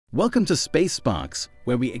Welcome to Space Sparks,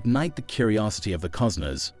 where we ignite the curiosity of the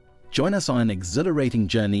cosmos. Join us on an exhilarating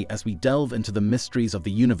journey as we delve into the mysteries of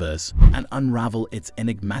the universe and unravel its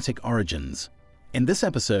enigmatic origins. In this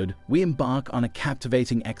episode, we embark on a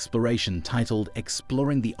captivating exploration titled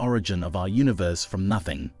Exploring the Origin of Our Universe from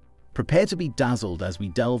Nothing. Prepare to be dazzled as we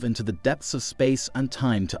delve into the depths of space and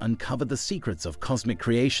time to uncover the secrets of cosmic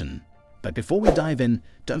creation. But before we dive in,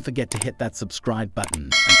 don't forget to hit that subscribe button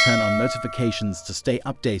and turn on notifications to stay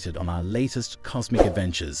updated on our latest cosmic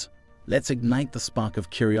adventures. Let's ignite the spark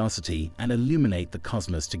of curiosity and illuminate the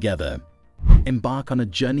cosmos together. Embark on a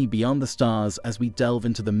journey beyond the stars as we delve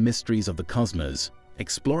into the mysteries of the cosmos,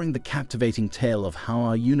 exploring the captivating tale of how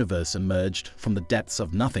our universe emerged from the depths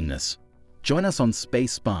of nothingness. Join us on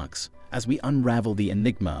Space Sparks as we unravel the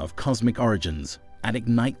enigma of cosmic origins and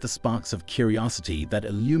ignite the sparks of curiosity that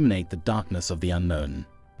illuminate the darkness of the unknown.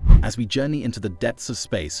 As we journey into the depths of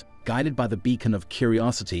space, guided by the beacon of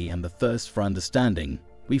curiosity and the thirst for understanding,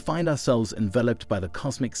 we find ourselves enveloped by the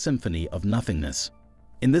cosmic symphony of nothingness.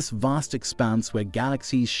 In this vast expanse where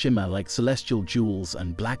galaxies shimmer like celestial jewels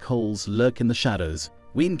and black holes lurk in the shadows,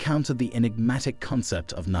 we encounter the enigmatic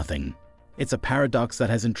concept of nothing. It's a paradox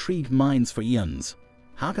that has intrigued minds for eons.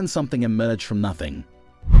 How can something emerge from nothing?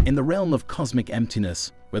 In the realm of cosmic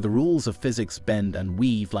emptiness, where the rules of physics bend and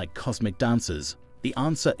weave like cosmic dancers, the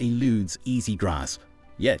answer eludes easy grasp.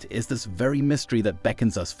 Yet is this very mystery that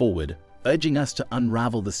beckons us forward, urging us to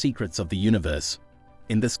unravel the secrets of the universe.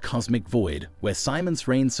 In this cosmic void, where silence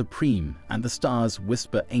reigns supreme and the stars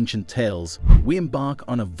whisper ancient tales, we embark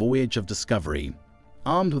on a voyage of discovery.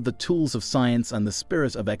 Armed with the tools of science and the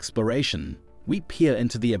spirit of exploration, we peer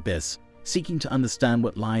into the abyss, seeking to understand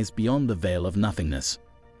what lies beyond the veil of nothingness.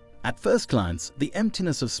 At first glance, the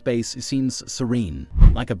emptiness of space seems serene,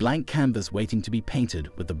 like a blank canvas waiting to be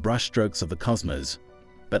painted with the brushstrokes of the cosmos.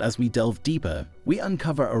 But as we delve deeper, we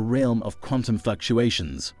uncover a realm of quantum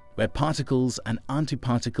fluctuations, where particles and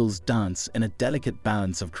antiparticles dance in a delicate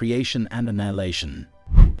balance of creation and annihilation.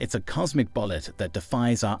 It's a cosmic ballet that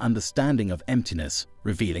defies our understanding of emptiness,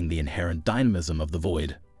 revealing the inherent dynamism of the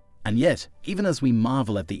void. And yet, even as we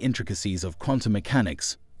marvel at the intricacies of quantum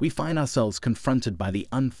mechanics, we find ourselves confronted by the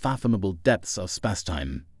unfathomable depths of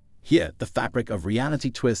spacetime. Here, the fabric of reality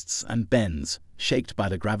twists and bends, shaped by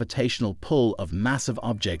the gravitational pull of massive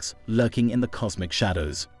objects lurking in the cosmic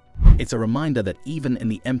shadows. It's a reminder that even in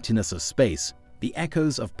the emptiness of space, the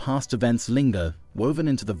echoes of past events linger, woven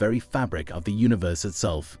into the very fabric of the universe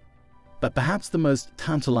itself. But perhaps the most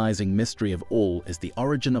tantalizing mystery of all is the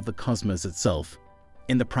origin of the cosmos itself.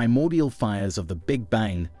 In the primordial fires of the Big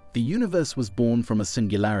Bang, the universe was born from a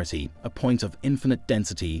singularity, a point of infinite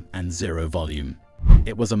density and zero volume.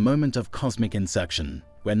 It was a moment of cosmic inception,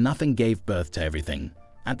 where nothing gave birth to everything,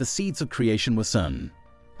 and the seeds of creation were sown.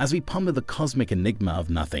 As we ponder the cosmic enigma of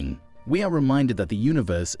nothing, we are reminded that the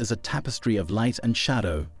universe is a tapestry of light and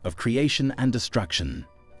shadow, of creation and destruction.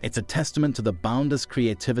 It's a testament to the boundless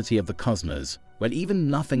creativity of the cosmos, where even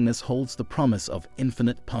nothingness holds the promise of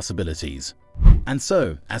infinite possibilities. And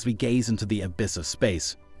so, as we gaze into the abyss of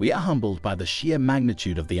space, we are humbled by the sheer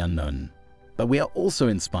magnitude of the unknown. But we are also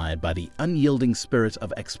inspired by the unyielding spirit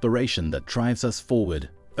of exploration that drives us forward,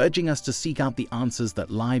 urging us to seek out the answers that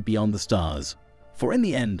lie beyond the stars. For in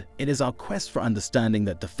the end, it is our quest for understanding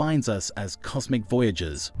that defines us as cosmic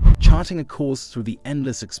voyagers, charting a course through the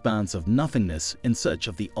endless expanse of nothingness in search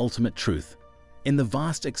of the ultimate truth. In the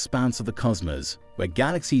vast expanse of the cosmos, where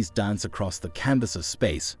galaxies dance across the canvas of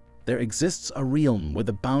space, there exists a realm where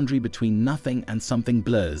the boundary between nothing and something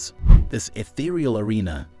blurs. This ethereal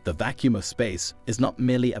arena, the vacuum of space, is not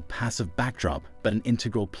merely a passive backdrop, but an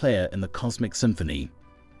integral player in the cosmic symphony.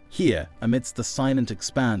 Here, amidst the silent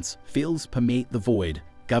expanse, fields permeate the void,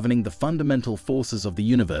 governing the fundamental forces of the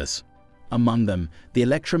universe. Among them, the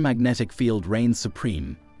electromagnetic field reigns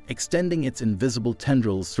supreme, extending its invisible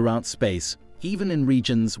tendrils throughout space, even in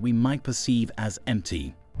regions we might perceive as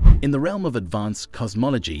empty. In the realm of advanced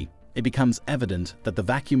cosmology, it becomes evident that the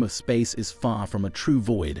vacuum of space is far from a true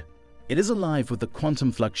void. It is alive with the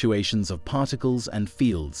quantum fluctuations of particles and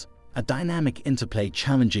fields, a dynamic interplay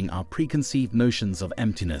challenging our preconceived notions of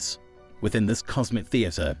emptiness. Within this cosmic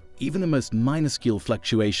theater, even the most minuscule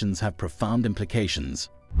fluctuations have profound implications.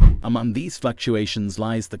 Among these fluctuations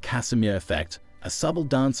lies the Casimir effect, a subtle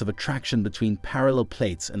dance of attraction between parallel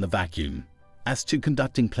plates in the vacuum. As two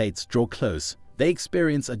conducting plates draw close, they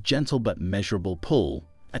experience a gentle but measurable pull,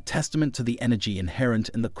 a testament to the energy inherent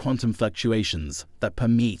in the quantum fluctuations that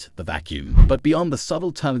permeate the vacuum. But beyond the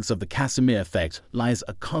subtle tugs of the Casimir effect lies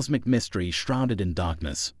a cosmic mystery shrouded in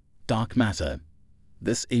darkness: dark matter.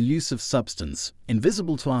 This elusive substance,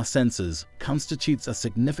 invisible to our senses, constitutes a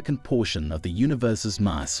significant portion of the universe's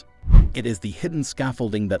mass. It is the hidden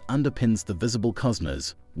scaffolding that underpins the visible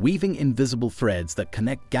cosmos, weaving invisible threads that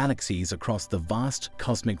connect galaxies across the vast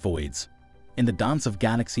cosmic voids. In the dance of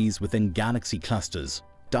galaxies within galaxy clusters,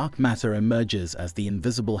 dark matter emerges as the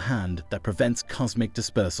invisible hand that prevents cosmic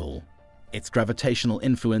dispersal. Its gravitational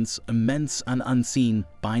influence, immense and unseen,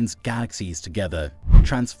 binds galaxies together,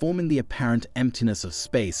 transforming the apparent emptiness of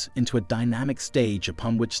space into a dynamic stage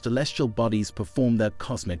upon which celestial bodies perform their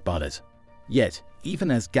cosmic ballet. Yet, even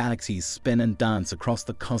as galaxies spin and dance across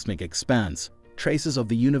the cosmic expanse, traces of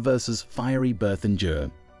the universe's fiery birth endure.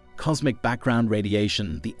 Cosmic background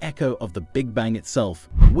radiation, the echo of the Big Bang itself,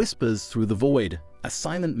 whispers through the void, a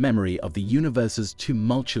silent memory of the universe's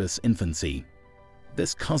tumultuous infancy.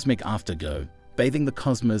 This cosmic afterglow, bathing the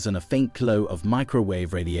cosmos in a faint glow of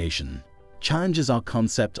microwave radiation, challenges our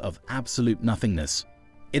concept of absolute nothingness.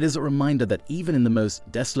 It is a reminder that even in the most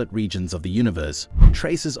desolate regions of the universe,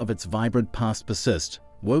 traces of its vibrant past persist,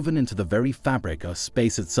 woven into the very fabric of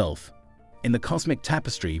space itself. In the cosmic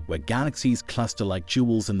tapestry, where galaxies cluster like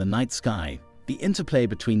jewels in the night sky, the interplay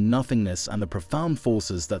between nothingness and the profound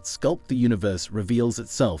forces that sculpt the universe reveals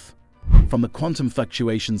itself. From the quantum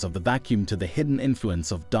fluctuations of the vacuum to the hidden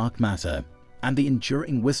influence of dark matter and the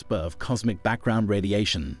enduring whisper of cosmic background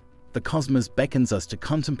radiation, the cosmos beckons us to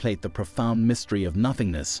contemplate the profound mystery of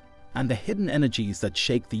nothingness and the hidden energies that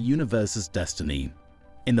shake the universe's destiny.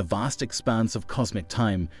 In the vast expanse of cosmic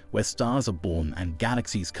time, where stars are born and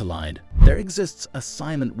galaxies collide, there exists a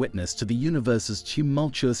silent witness to the universe's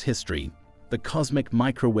tumultuous history, the cosmic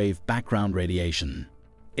microwave background radiation.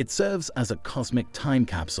 It serves as a cosmic time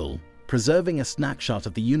capsule, preserving a snapshot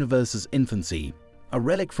of the universe's infancy, a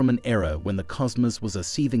relic from an era when the cosmos was a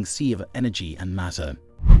seething sea of energy and matter.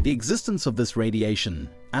 The existence of this radiation,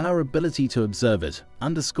 and our ability to observe it,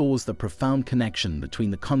 underscores the profound connection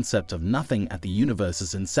between the concept of nothing at the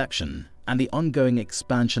universe's inception and the ongoing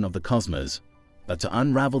expansion of the cosmos. But to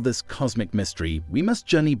unravel this cosmic mystery, we must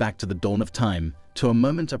journey back to the dawn of time, to a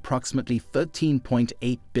moment approximately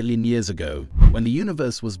 13.8 billion years ago, when the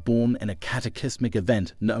universe was born in a cataclysmic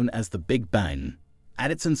event known as the Big Bang.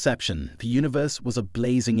 At its inception, the universe was a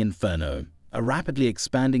blazing inferno, a rapidly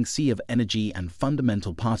expanding sea of energy and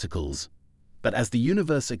fundamental particles. But as the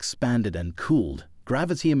universe expanded and cooled,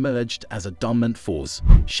 gravity emerged as a dominant force,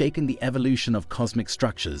 shaping the evolution of cosmic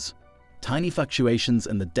structures. Tiny fluctuations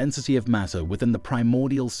in the density of matter within the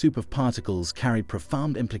primordial soup of particles carried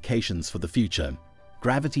profound implications for the future.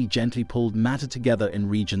 Gravity gently pulled matter together in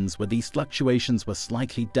regions where these fluctuations were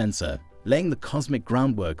slightly denser, laying the cosmic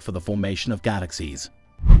groundwork for the formation of galaxies.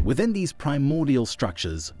 Within these primordial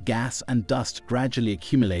structures, gas and dust gradually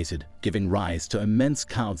accumulated, giving rise to immense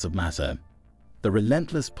clouds of matter. The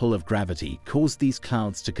relentless pull of gravity caused these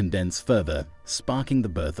clouds to condense further, sparking the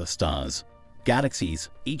birth of stars.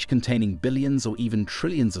 Galaxies, each containing billions or even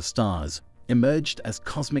trillions of stars, emerged as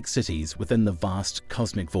cosmic cities within the vast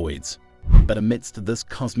cosmic voids. But amidst this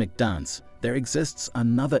cosmic dance, there exists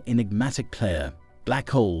another enigmatic player: black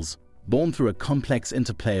holes. Born through a complex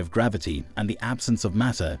interplay of gravity and the absence of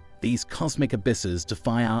matter, these cosmic abysses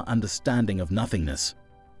defy our understanding of nothingness.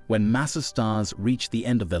 When massive stars reach the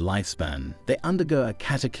end of their lifespan, they undergo a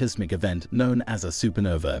cataclysmic event known as a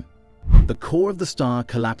supernova. The core of the star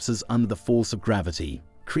collapses under the force of gravity,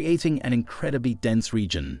 creating an incredibly dense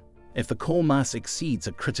region. If the core mass exceeds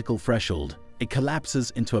a critical threshold, it collapses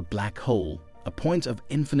into a black hole, a point of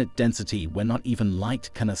infinite density where not even light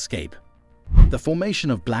can escape. The formation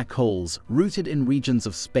of black holes, rooted in regions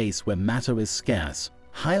of space where matter is scarce,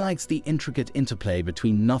 highlights the intricate interplay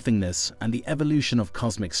between nothingness and the evolution of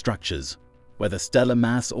cosmic structures. Whether stellar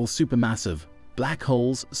mass or supermassive, black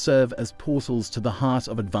holes serve as portals to the heart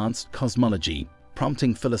of advanced cosmology,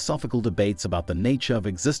 prompting philosophical debates about the nature of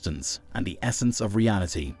existence and the essence of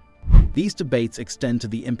reality. These debates extend to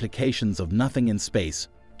the implications of nothing in space,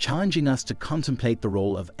 challenging us to contemplate the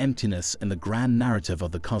role of emptiness in the grand narrative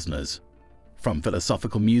of the cosmos. From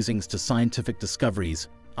philosophical musings to scientific discoveries,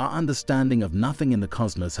 our understanding of nothing in the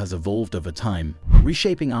cosmos has evolved over time,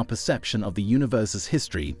 reshaping our perception of the universe's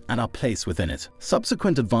history and our place within it.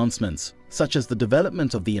 Subsequent advancements, such as the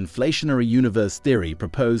development of the inflationary universe theory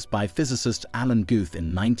proposed by physicist Alan Guth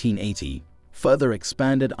in 1980, further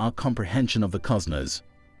expanded our comprehension of the cosmos.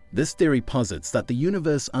 This theory posits that the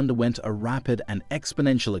universe underwent a rapid and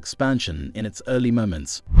exponential expansion in its early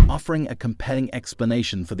moments, offering a compelling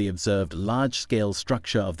explanation for the observed large-scale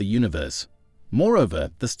structure of the universe. Moreover,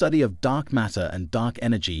 the study of dark matter and dark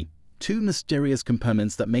energy, two mysterious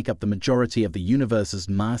components that make up the majority of the universe's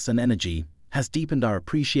mass and energy, has deepened our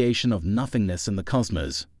appreciation of nothingness in the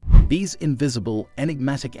cosmos. These invisible,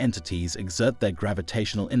 enigmatic entities exert their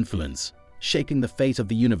gravitational influence, shaping the fate of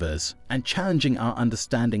the universe and challenging our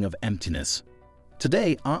understanding of emptiness.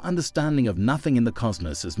 Today, our understanding of nothing in the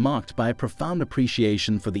cosmos is marked by a profound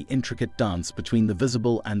appreciation for the intricate dance between the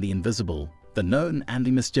visible and the invisible, the known and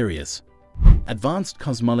the mysterious. Advanced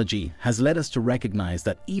cosmology has led us to recognize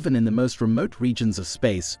that even in the most remote regions of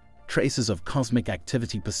space, traces of cosmic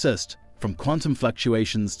activity persist, from quantum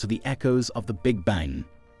fluctuations to the echoes of the Big Bang.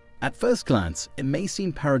 At first glance, it may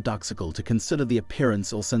seem paradoxical to consider the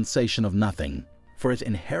appearance or sensation of nothing, for it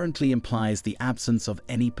inherently implies the absence of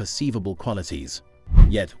any perceivable qualities.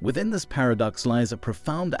 Yet, within this paradox lies a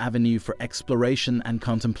profound avenue for exploration and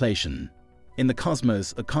contemplation. In the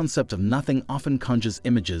cosmos, the concept of nothing often conjures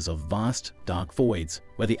images of vast, dark voids,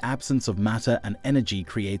 where the absence of matter and energy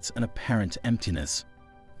creates an apparent emptiness.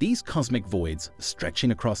 These cosmic voids,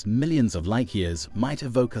 stretching across millions of light-years, might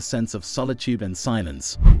evoke a sense of solitude and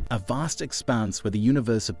silence, a vast expanse where the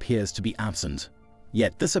universe appears to be absent.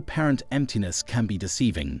 Yet this apparent emptiness can be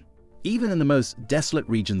deceiving. Even in the most desolate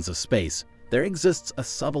regions of space, there exists a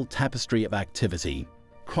subtle tapestry of activity.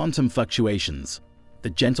 Quantum fluctuations, the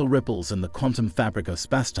gentle ripples in the quantum fabric of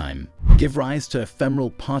spacetime, give rise to ephemeral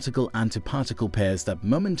particle-antiparticle pairs that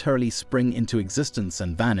momentarily spring into existence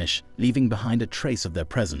and vanish, leaving behind a trace of their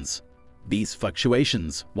presence. These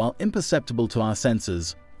fluctuations, while imperceptible to our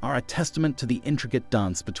senses, are a testament to the intricate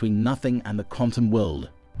dance between nothing and the quantum world.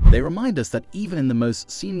 They remind us that even in the most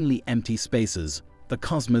seemingly empty spaces, the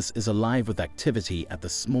cosmos is alive with activity at the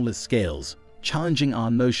smallest scales, challenging our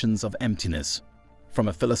notions of emptiness. From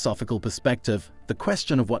a philosophical perspective, the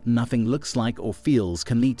question of what nothing looks like or feels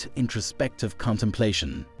can lead to introspective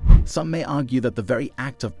contemplation. Some may argue that the very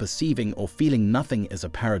act of perceiving or feeling nothing is a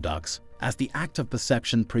paradox, as the act of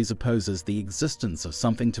perception presupposes the existence of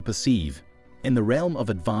something to perceive. In the realm of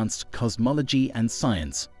advanced cosmology and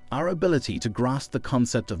science, our ability to grasp the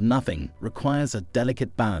concept of nothing requires a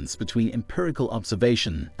delicate balance between empirical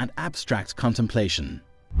observation and abstract contemplation.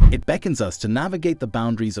 It beckons us to navigate the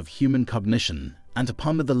boundaries of human cognition and to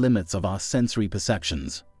ponder the limits of our sensory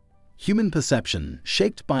perceptions. Human perception,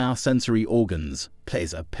 shaped by our sensory organs,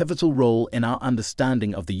 plays a pivotal role in our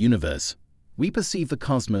understanding of the universe. We perceive the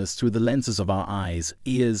cosmos through the lenses of our eyes,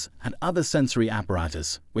 ears, and other sensory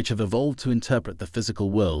apparatus, which have evolved to interpret the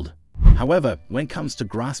physical world. However, when it comes to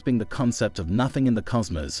grasping the concept of nothing in the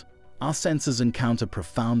cosmos, our senses encounter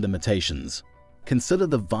profound limitations. Consider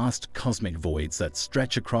the vast cosmic voids that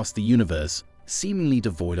stretch across the universe, seemingly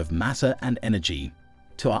devoid of matter and energy.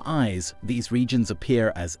 To our eyes, these regions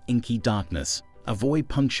appear as inky darkness, a void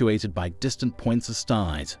punctuated by distant points of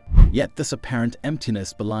starlight. Yet this apparent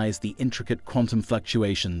emptiness belies the intricate quantum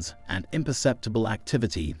fluctuations and imperceptible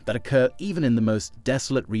activity that occur even in the most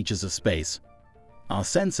desolate reaches of space. Our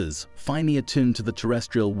senses, finely attuned to the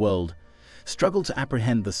terrestrial world, struggle to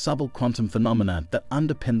apprehend the subtle quantum phenomena that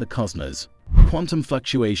underpin the cosmos. Quantum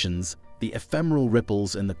fluctuations, the ephemeral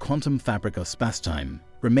ripples in the quantum fabric of spacetime,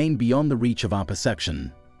 remain beyond the reach of our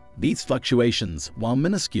perception. These fluctuations, while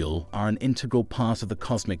minuscule, are an integral part of the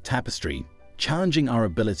cosmic tapestry, challenging our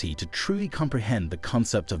ability to truly comprehend the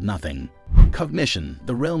concept of nothing. Cognition,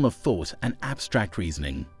 the realm of thought and abstract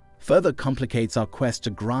reasoning, further complicates our quest to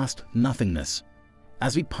grasp nothingness.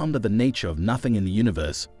 As we ponder the nature of nothing in the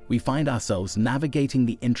universe, we find ourselves navigating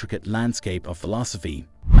the intricate landscape of philosophy,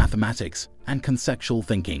 mathematics, and conceptual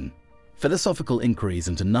thinking. Philosophical inquiries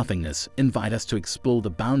into nothingness invite us to explore the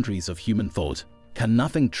boundaries of human thought. Can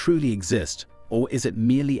nothing truly exist, or is it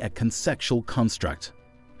merely a conceptual construct?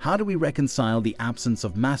 How do we reconcile the absence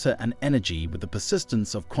of matter and energy with the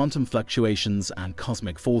persistence of quantum fluctuations and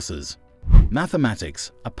cosmic forces?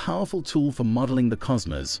 Mathematics, a powerful tool for modeling the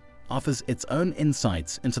cosmos, offers its own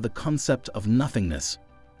insights into the concept of nothingness.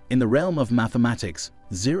 In the realm of mathematics,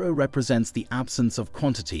 zero represents the absence of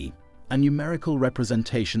quantity, a numerical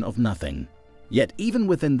representation of nothing. Yet even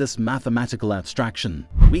within this mathematical abstraction,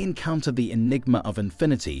 we encounter the enigma of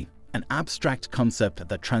infinity, an abstract concept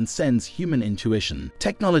that transcends human intuition.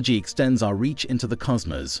 Technology extends our reach into the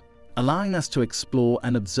cosmos, allowing us to explore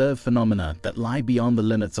and observe phenomena that lie beyond the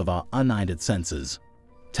limits of our unaided senses.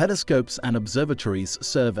 Telescopes and observatories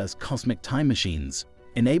serve as cosmic time machines,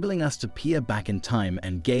 enabling us to peer back in time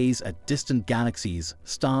and gaze at distant galaxies,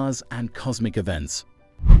 stars, and cosmic events.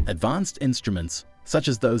 Advanced instruments, such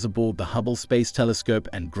as those aboard the Hubble Space Telescope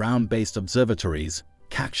and ground-based observatories,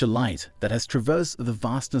 capture light that has traversed the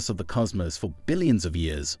vastness of the cosmos for billions of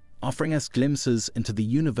years, offering us glimpses into the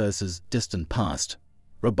universe's distant past.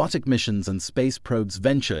 Robotic missions and space probes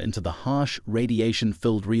venture into the harsh,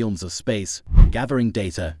 radiation-filled realms of space, gathering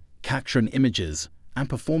data, capturing images, and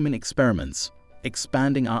performing experiments,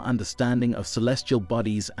 expanding our understanding of celestial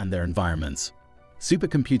bodies and their environments.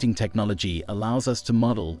 Supercomputing technology allows us to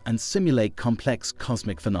model and simulate complex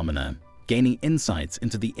cosmic phenomena, gaining insights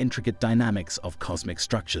into the intricate dynamics of cosmic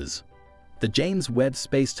structures. The James Webb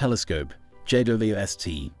Space Telescope,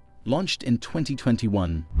 JWST, launched in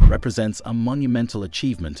 2021, represents a monumental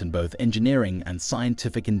achievement in both engineering and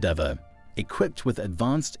scientific endeavor. Equipped with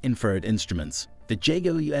advanced infrared instruments, the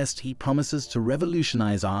JWST promises to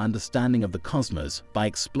revolutionize our understanding of the cosmos by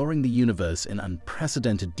exploring the universe in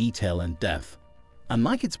unprecedented detail and depth.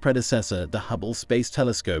 Unlike its predecessor, the Hubble Space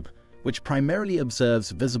Telescope, which primarily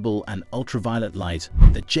observes visible and ultraviolet light,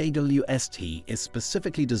 the JWST is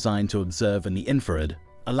specifically designed to observe in the infrared,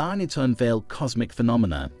 allowing it to unveil cosmic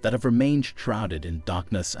phenomena that have remained shrouded in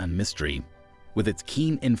darkness and mystery. With its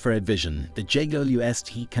keen infrared vision, the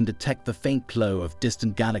JWST can detect the faint glow of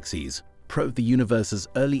distant galaxies, probe the universe's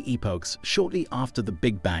early epochs shortly after the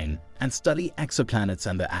Big Bang, and study exoplanets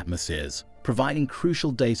and their atmospheres, providing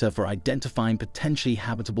crucial data for identifying potentially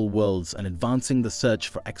habitable worlds and advancing the search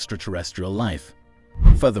for extraterrestrial life.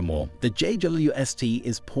 Furthermore, the JWST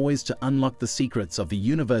is poised to unlock the secrets of the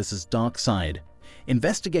universe's dark side,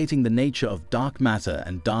 investigating the nature of dark matter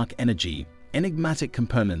and dark energy, enigmatic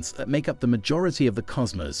components that make up the majority of the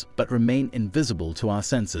cosmos but remain invisible to our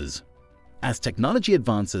senses. As technology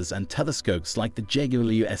advances and telescopes like the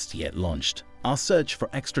JWST get launched, our search for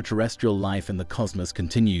extraterrestrial life in the cosmos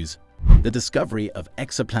continues. The discovery of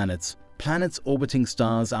exoplanets, planets orbiting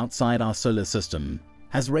stars outside our solar system,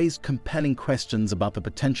 has raised compelling questions about the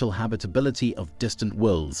potential habitability of distant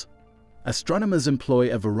worlds. Astronomers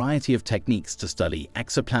employ a variety of techniques to study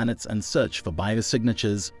exoplanets and search for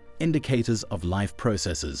biosignatures, indicators of life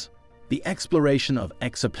processes. The exploration of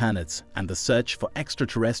exoplanets and the search for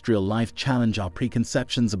extraterrestrial life challenge our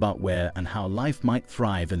preconceptions about where and how life might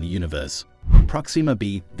thrive in the universe. Proxima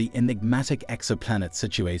b, the enigmatic exoplanet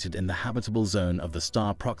situated in the habitable zone of the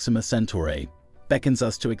star Proxima Centauri, beckons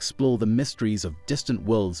us to explore the mysteries of distant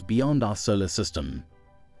worlds beyond our solar system.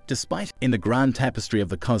 Despite in the grand tapestry of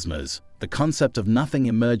the cosmos, the concept of nothing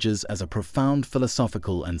emerges as a profound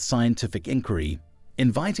philosophical and scientific inquiry,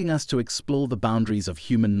 inviting us to explore the boundaries of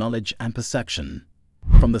human knowledge and perception.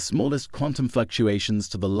 From the smallest quantum fluctuations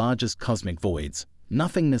to the largest cosmic voids,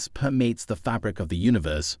 nothingness permeates the fabric of the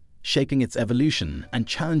universe, shaping its evolution and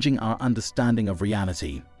challenging our understanding of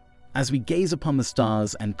reality. As we gaze upon the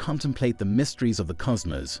stars and contemplate the mysteries of the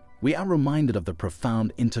cosmos, we are reminded of the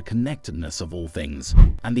profound interconnectedness of all things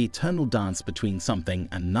and the eternal dance between something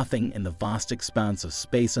and nothing in the vast expanse of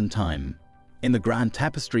space and time. In the grand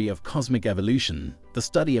tapestry of cosmic evolution, the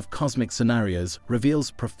study of cosmic scenarios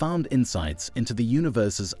reveals profound insights into the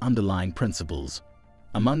universe's underlying principles.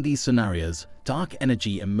 Among these scenarios, dark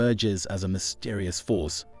energy emerges as a mysterious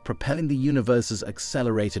force, propelling the universe's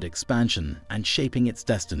accelerated expansion and shaping its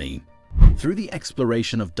destiny. Through the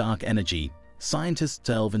exploration of dark energy, scientists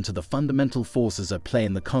delve into the fundamental forces at play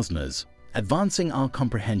in the cosmos, advancing our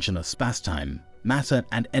comprehension of spacetime, matter,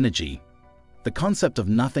 and energy. The concept of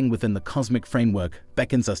nothing within the cosmic framework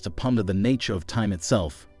beckons us to ponder the nature of time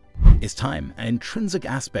itself. Is time an intrinsic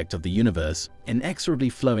aspect of the universe, inexorably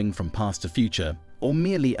flowing from past to future, or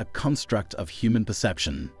merely a construct of human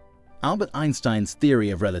perception? Albert Einstein's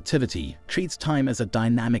theory of relativity treats time as a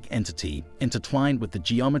dynamic entity intertwined with the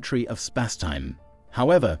geometry of spacetime.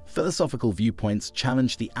 However, philosophical viewpoints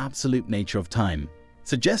challenge the absolute nature of time,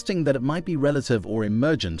 suggesting that it might be relative or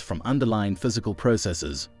emergent from underlying physical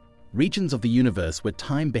processes. Regions of the universe where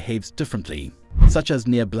time behaves differently, such as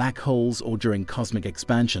near black holes or during cosmic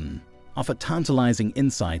expansion, offer tantalizing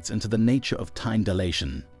insights into the nature of time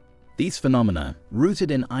dilation. These phenomena, rooted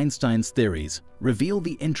in Einstein's theories, reveal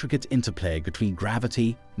the intricate interplay between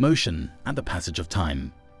gravity, motion, and the passage of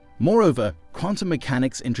time. Moreover, quantum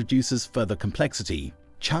mechanics introduces further complexity,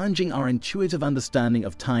 challenging our intuitive understanding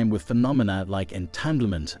of time with phenomena like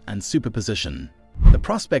entanglement and superposition. The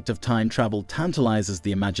prospect of time travel tantalizes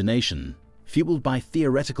the imagination, fueled by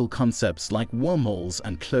theoretical concepts like wormholes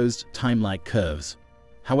and closed time-like curves.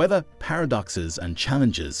 However, paradoxes and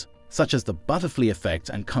challenges, such as the butterfly effect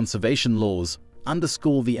and conservation laws,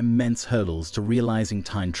 underscore the immense hurdles to realizing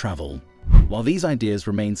time travel. While these ideas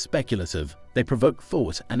remain speculative, they provoke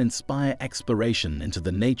thought and inspire exploration into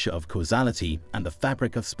the nature of causality and the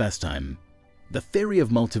fabric of spacetime. The theory of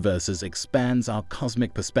multiverses expands our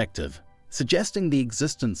cosmic perspective, suggesting the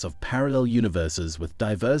existence of parallel universes with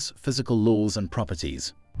diverse physical laws and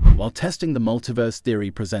properties. While testing the multiverse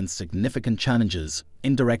theory presents significant challenges,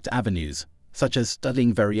 indirect avenues, such as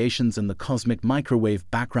studying variations in the cosmic microwave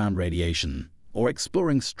background radiation or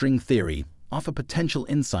exploring string theory, offer potential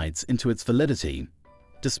insights into its validity.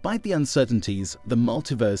 Despite the uncertainties, the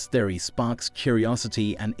multiverse theory sparks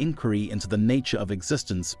curiosity and inquiry into the nature of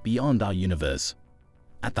existence beyond our universe.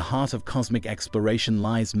 At the heart of cosmic exploration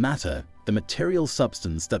lies matter, the material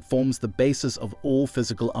substance that forms the basis of all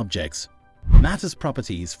physical objects. Matter's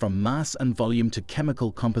properties, from mass and volume to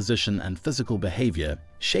chemical composition and physical behavior,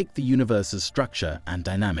 shape the universe's structure and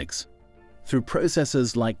dynamics. Through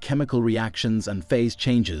processes like chemical reactions and phase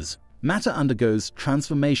changes, matter undergoes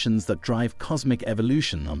transformations that drive cosmic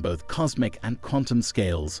evolution on both cosmic and quantum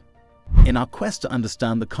scales. In our quest to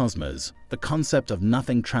understand the cosmos, the concept of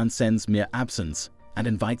nothing transcends mere absence and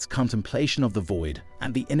invites contemplation of the void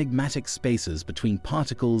and the enigmatic spaces between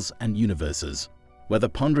particles and universes. Whether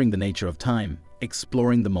pondering the nature of time,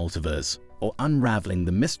 exploring the multiverse, or unraveling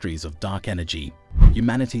the mysteries of dark energy,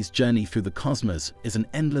 humanity's journey through the cosmos is an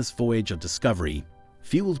endless voyage of discovery,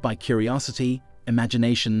 fueled by curiosity,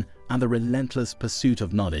 imagination, and the relentless pursuit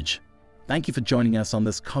of knowledge. Thank you for joining us on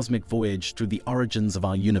this cosmic voyage through the origins of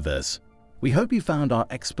our universe. We hope you found our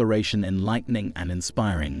exploration enlightening and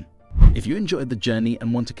inspiring. If you enjoyed the journey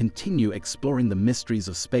and want to continue exploring the mysteries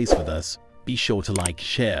of space with us, be sure to like,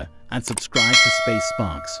 share, and subscribe to Space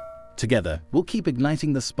Sparks. Together, we'll keep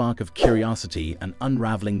igniting the spark of curiosity and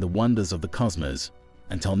unraveling the wonders of the cosmos.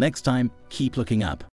 Until next time, keep looking up.